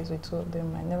off ties with 2 of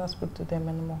them. I never spoke to them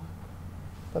anymore.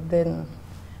 But then,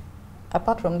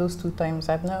 apart from those 2 times,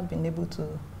 I've never been able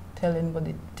to tell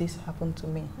anybody this happened to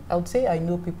me. I would say I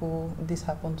know people this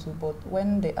happened to, but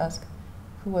when they ask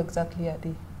who exactly are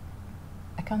they,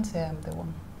 I can't say I'm the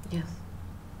one. Yes.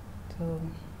 So,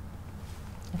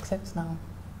 except now,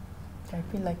 I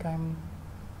feel like I'm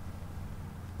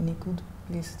in a good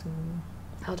place to...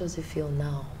 How does it feel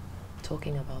now,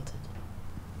 talking about it?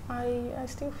 I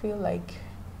still feel like,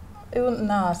 even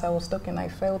now as I was talking, I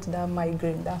felt that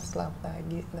migraine, that slap that I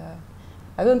get.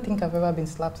 I don't think I've ever been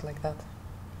slapped like that.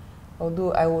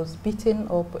 Although I was beaten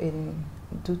up in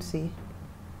Dutsi,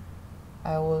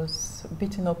 I was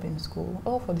beaten up in school,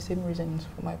 all for the same reasons,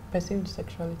 for my perceived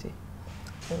sexuality.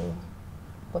 So,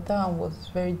 but that one was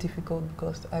very difficult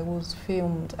because I was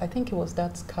filmed. I think it was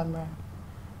that camera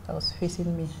that was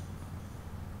facing me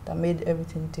that made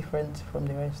everything different from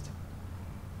the rest.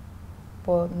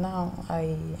 But now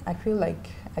I feel like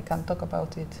I can talk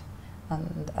about it,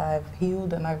 and I've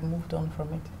healed and I've moved on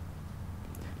from it.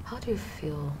 How do you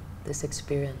feel this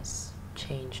experience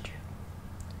changed you?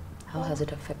 How has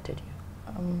it affected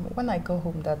you? When I got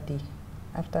home that day,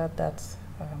 after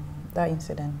that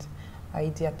incident, I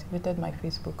deactivated my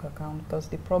Facebook account because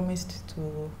they promised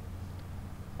to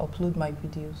upload my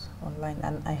videos online,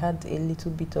 and I had a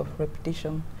little bit of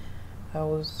reputation. I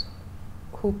was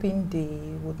hoping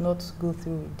they would not go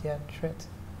through with their threat.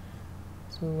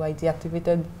 So I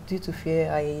deactivated due to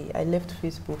fear. I left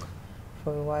Facebook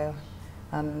for a while,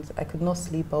 and I could not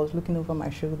sleep. I was looking over my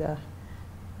shoulder.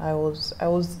 I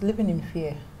was living in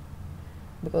fear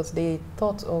because they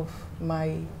thought of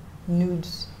my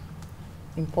nudes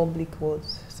in public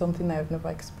was something I've never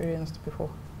experienced before.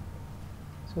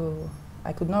 So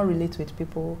I could not relate with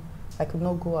people. I could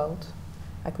not go out.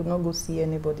 I could not go see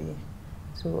anybody.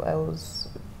 So I was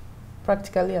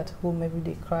practically at home every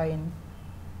day crying.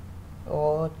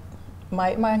 Or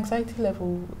my anxiety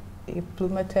level, it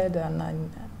plummeted, and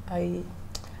I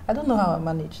don't know how I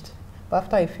managed. But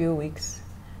after a few weeks,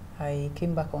 I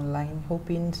came back online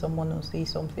hoping someone will say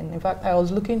something. In fact, I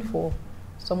was looking for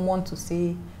someone to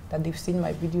say that they've seen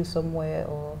my video somewhere,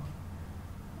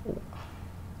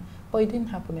 but it didn't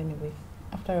happen anyway.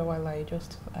 After a while,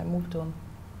 I moved on.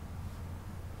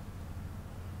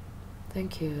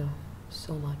 Thank you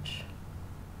so much.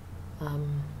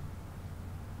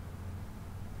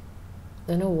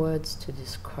 There are no words to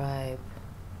describe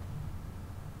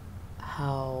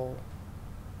how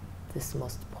this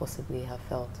must possibly have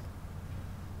felt.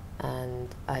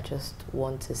 And I just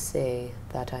want to say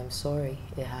that I'm sorry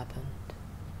it happened.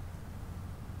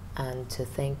 And to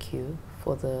thank you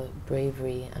for the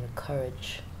bravery and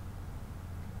courage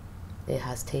it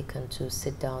has taken to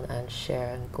sit down and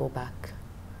share and go back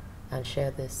and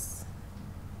share this,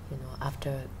 you know,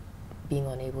 after being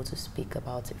unable to speak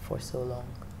about it for so long.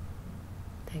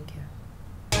 Thank you.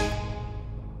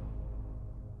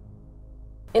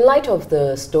 In light of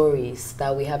the stories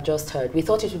that we have just heard, we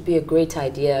thought it would be a great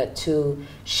idea to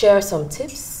share some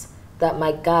tips that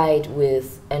might guide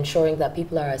with ensuring that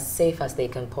people are as safe as they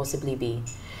can possibly be.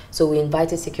 So we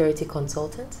invited security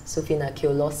consultant, Sofina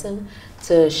Kyo-Lawson,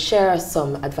 to share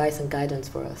some advice and guidance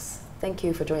for us. Thank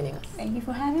you for joining us. Thank you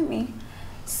for having me.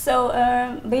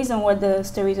 So based on what the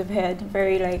stories we've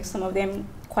heard, some of them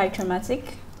quite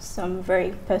traumatic, some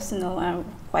very personal and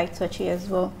quite touchy as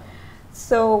well.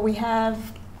 So we have,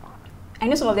 I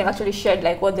know some of them actually shared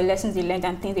like what the lessons they learned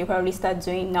and things they probably start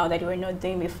doing now that they were not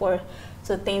doing before.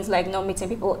 So things like not meeting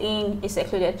people in a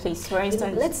secluded place, for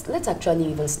instance. You know, let's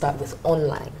actually even start with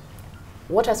online.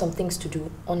 What are some things to do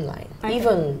online,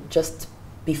 even just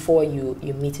before you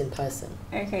meet in person?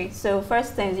 Okay, so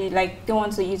first thing, you don't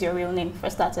want to use your real name for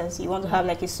starters. You want to have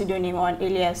like a pseudonym or an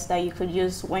alias that you could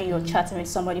use when you're chatting with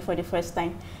somebody for the first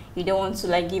time. You don't want to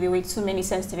like give away too many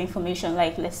sensitive information,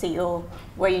 like let's say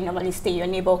where you normally stay, your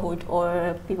neighborhood,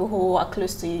 or people who are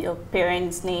close to you, your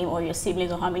parents' name or your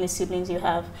siblings or how many siblings you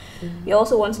have. You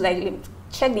also want to like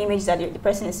check the images that the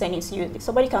person is sending to you.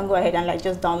 Somebody can go ahead and like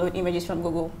just download images from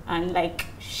Google and like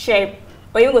share.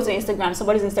 Or you go to Instagram,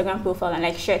 somebody's Instagram profile and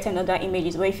like share 10 other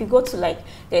images. But if you go to like,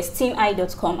 there's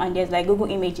teameye.com and there's like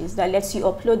Google Images that lets you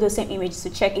upload those same images to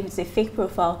check if it's a fake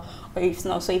profile or if it's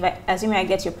not. So if I assume I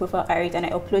get your profile right and I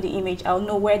upload the image, I'll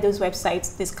know where those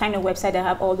websites, this kind of website that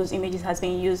have all those images has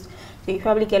been used. So you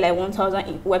probably get like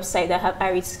 1,000 websites that have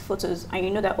Iris photos and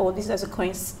you know that, oh, this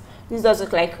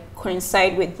doesn't like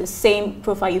coincide with the same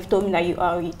profile you've told me that you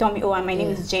are. You told me, oh, my name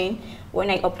is Jane. When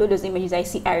I upload those images, I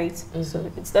see Arit. So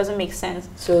it doesn't make sense.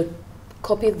 So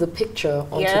copy the picture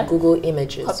onto Google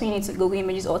Images. Copying it to Google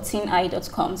Images or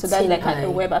teameye.com. So that's like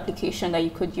a web application that you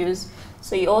could use.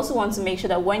 So you also want to make sure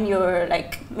that when you're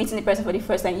like meeting the person for the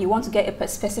first time, you want to get a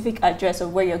specific address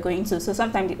of where you're going to. So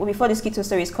sometimes before the Kito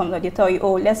stories come, they tell you,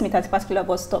 oh, let's meet at a particular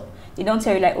bus stop. They don't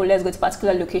tell you like, oh, let's go to a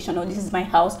particular location or this is my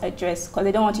house address, because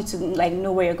they don't want you to like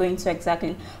know where you're going to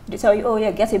exactly. They tell you, oh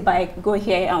yeah, get a bike, go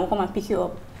here and we'll come and pick you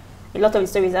up. A lot of the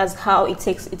stories as how it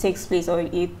takes place, or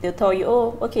they'll tell you,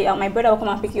 oh, okay, my brother will come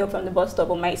and pick you up from the bus stop,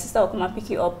 or my sister will come and pick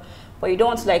you up. But you don't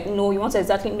want to like know, you want to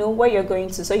exactly know where you're going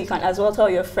to, so you can as well tell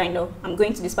your friend, oh, I'm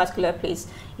going to this particular place.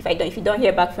 If you don't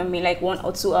hear back from me like 1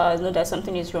 or 2 hours, know that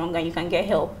something is wrong and you can get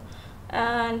help.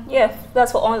 And yeah,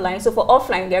 that's for online. So for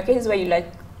offline, there are cases where you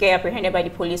like get apprehended by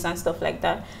the police and stuff like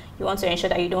that. You want to ensure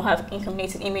that you don't have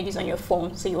incriminating images on your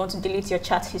phone, so you want to delete your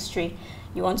chat history.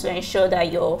 You want to ensure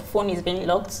that your phone is being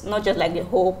locked, not just like the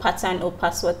whole pattern or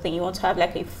password thing. You want to have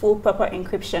like a full proper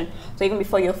encryption. So even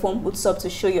before your phone boots up to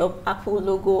show your Apple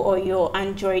logo or your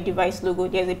Android device logo,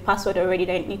 there's a password already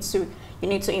that you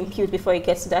need to impute before it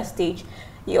gets to that stage.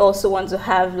 You also want to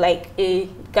have like a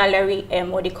gallery,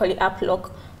 what they call it, app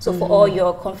lock. So for all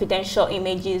your confidential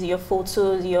images, your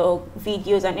photos, your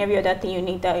videos, and every other thing you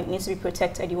need that needs to be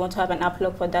protected, you want to have an app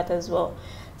lock for that as well.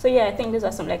 So yeah, I think those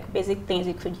are some like basic things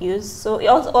you could use. So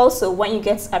also when you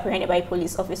get apprehended by a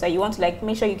police officer, you want to like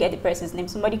make sure you get the person's name.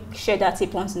 Somebody share that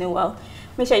tip once in a while.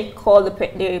 Make sure you call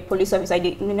the police officer.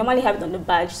 They normally have it on the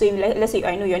badge. So if, let's say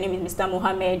I know your name is Mr.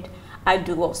 Mohammed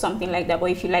Adu or something like that. But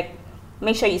if you like,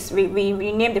 make sure you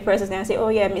rename the person's name and say, oh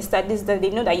yeah, Mr. This, that. They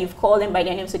know that you've called them by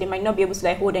their name, so they might not be able to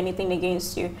like hold anything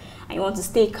against you. And you want to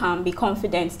stay calm, be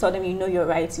confident, tell them you know your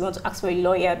rights. You want to ask for a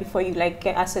lawyer before you like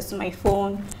get access to my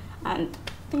phone and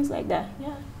things like that.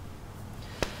 Yeah.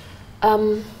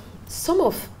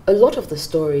 A lot of the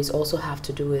stories also have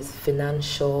to do with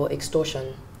financial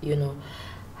extortion. You know,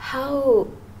 how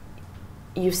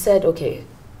you said, okay,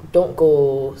 don't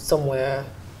go somewhere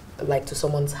like to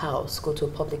someone's house, go to a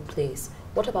public place.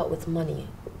 What about with money?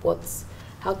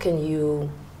 How can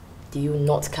do you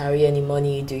not carry any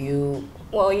money?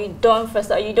 Well, you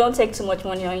don't take too much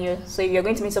money on you. So if you're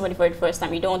going to meet somebody for the first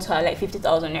time, you don't have like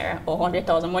 50,000 naira or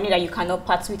 100,000, money that you cannot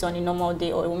part with on a normal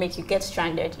day or it will make you get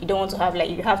stranded. You don't want to have like,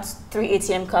 you have 3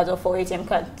 ATM cards or 4 ATM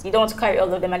cards. You don't want to carry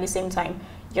all of them at the same time.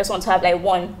 You just want to have like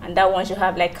one, and that one should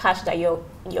have like cash that you're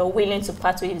willing to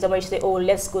part with. If somebody should say, oh,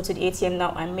 let's go to the ATM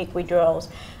now and make withdrawals.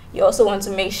 You also want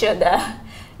to make sure that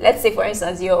let's say for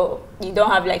instance you don't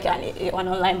have like an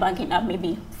online banking app,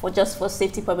 maybe for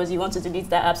safety purpose you want to delete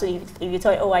that app. So if you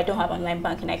tell, oh, I don't have online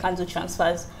banking, I can't do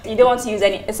transfers, you don't want to use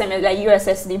any SMS like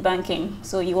USSD banking,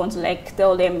 so you want to like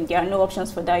tell them there are no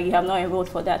options for that, you have not enrolled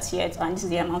for that yet, and this is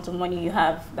the amount of money you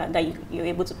have that you're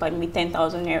able to buy, maybe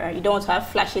 10,000 naira. You don't want to have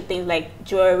flashy things like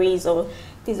jewelries, or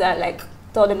these are like,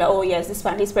 tell them that, oh yes, this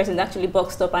person is actually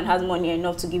boxed up and has money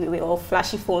enough to give away, or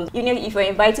flashy phones. You know, if you're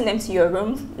inviting them to your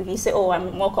room, if you say, oh,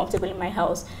 I'm more comfortable in my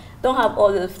house, don't have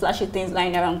all the flashy things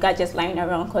lying around, gadgets lying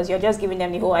around, because you're just giving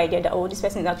them the whole idea that, oh, this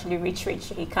person is actually rich,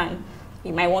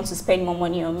 he might want to spend more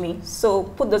money on me. So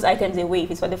put those items away.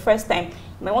 If it's for the first time,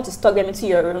 you might want to stock them into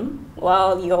your room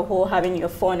while you're whole having your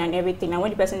phone and everything. And when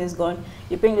the person is gone,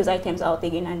 you bring those items out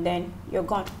again and then you're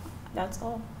gone. That's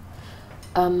all.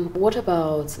 What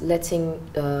about letting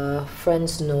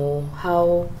friends know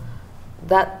how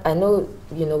that, I know,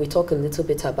 you know, we talk a little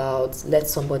bit about let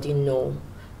somebody know.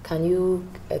 Can you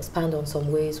expand on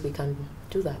some ways we can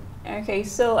do that? Okay,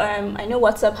 so I know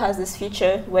WhatsApp has this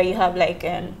feature where you have like,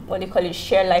 what they call it,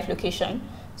 share live location.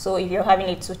 So if you're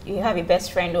having you have a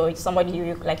best friend or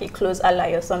somebody like a close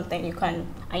ally or something, you can,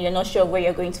 and you're not sure where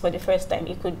you're going to for the first time,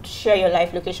 you could share your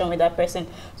live location with that person.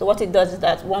 So what it does is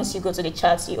that once you go to the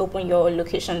chats, you open your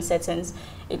location settings,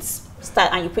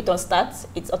 and you put on start,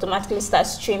 it automatically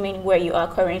starts streaming where you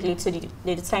are currently to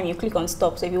the time you click on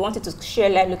stop. So if you wanted to share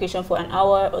live location for an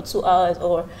hour or 2 hours,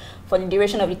 or for the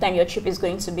duration of the time your trip is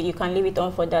going to be, you can leave it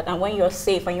on for that. And when you're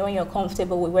safe and when you're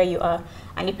comfortable with where you are,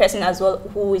 and the person as well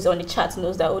who is on the chat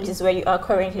knows that, oh, this is where you are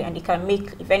currently, and they can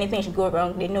make, if anything should go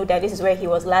wrong, they know that this is where he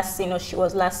was last seen or she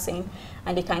was last seen,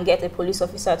 and they can get a police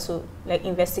officer to like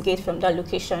investigate from that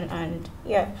location. And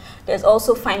yeah, there's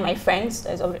also Find My Friends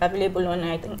that's available on,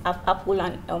 I think, Apple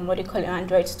and what they call it,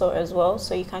 Android store as well,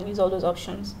 so you can use all those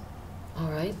options. All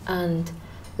right. And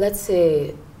let's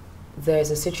say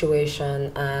there's a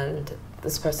situation and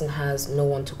this person has no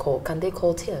one to call. Can they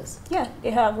call Tears? Yeah,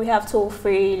 we have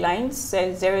toll-free lines,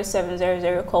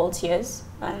 0700 call Tears,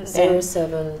 and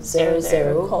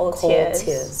 0700 call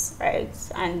Tears. Right,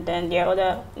 and then there are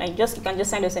other, like, you can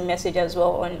just send us a message as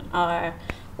well on our,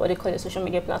 what they call the social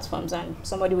media platforms, and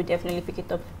somebody will definitely pick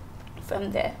it up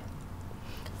from there.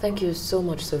 Thank you so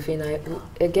much, Sophie. And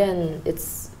again,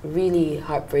 it's really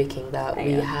heartbreaking that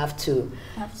we have to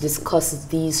discuss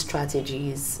these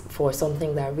strategies for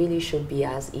something that really should be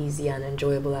as easy and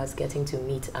enjoyable as getting to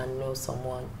meet and know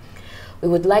someone. We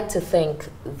would like to thank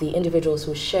the individuals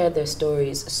who shared their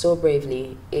stories so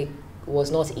bravely. It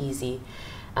was not easy,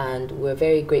 and we're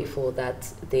very grateful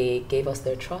that they gave us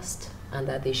their trust and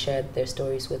that they shared their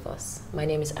stories with us. My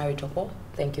name is Ari Topo.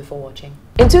 Thank you for watching.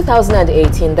 In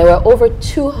 2018, there were over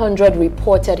 200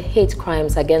 reported hate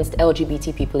crimes against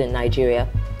LGBT people in Nigeria.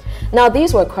 Now,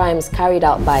 these were crimes carried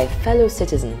out by fellow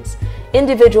citizens,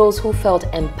 individuals who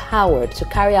felt empowered to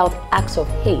carry out acts of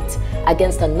hate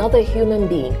against another human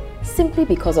being simply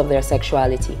because of their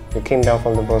sexuality. They came down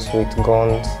from the bus with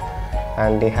guns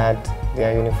and they had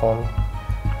their uniform.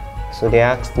 So they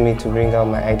asked me to bring out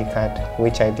my ID card,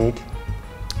 which I did.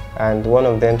 And one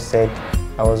of them said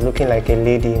I was looking like a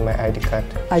lady in my ID card.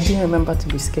 I didn't remember to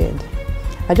be scared.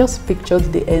 I just pictured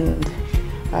the end.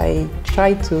 I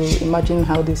tried to imagine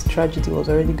how this tragedy was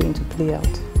already going to play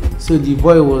out. So the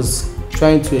boy was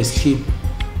trying to escape,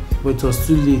 but it was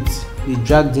too late. They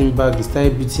dragged him back, they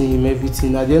started beating him,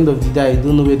 everything. At the end of the day, I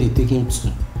don't know where they take him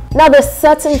to. Now, there's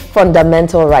certain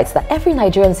fundamental rights that every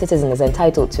Nigerian citizen is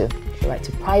entitled to. The right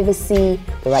to privacy,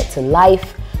 the right to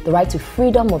life, the right to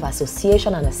freedom of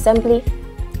association and assembly.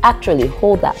 Actually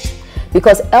hold that,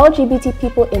 because LGBT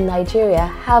people in Nigeria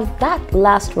have that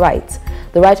last right,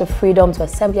 the right of freedom to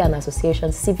assembly and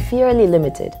association, severely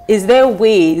limited. Is there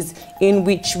ways in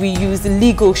which we use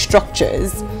legal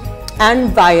structures and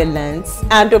violence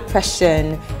and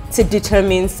oppression to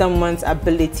determine someone's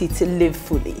ability to live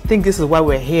fully? I think this is why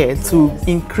we're here, to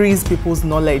increase people's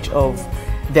knowledge of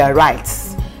their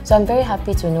rights. So I'm very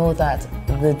happy to know that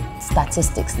the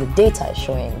statistics, the data is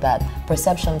showing that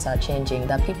perceptions are changing,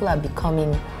 that people are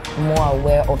becoming more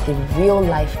aware of the real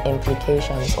life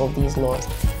implications of these laws.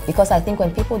 Because I think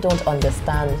when people don't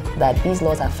understand that these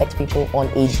laws affect people on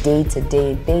a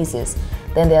day-to-day basis,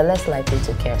 then they're less likely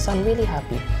to care. So I'm really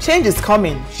happy. Change is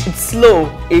coming. It's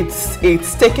slow.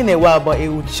 It's taking a while, but it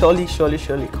will surely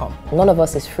come. None of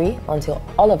us is free until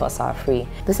all of us are free.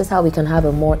 This is how we can have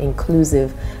a more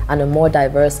inclusive and a more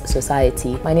diverse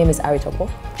society. My name is Ari Topo.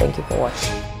 Thank you for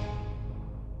watching.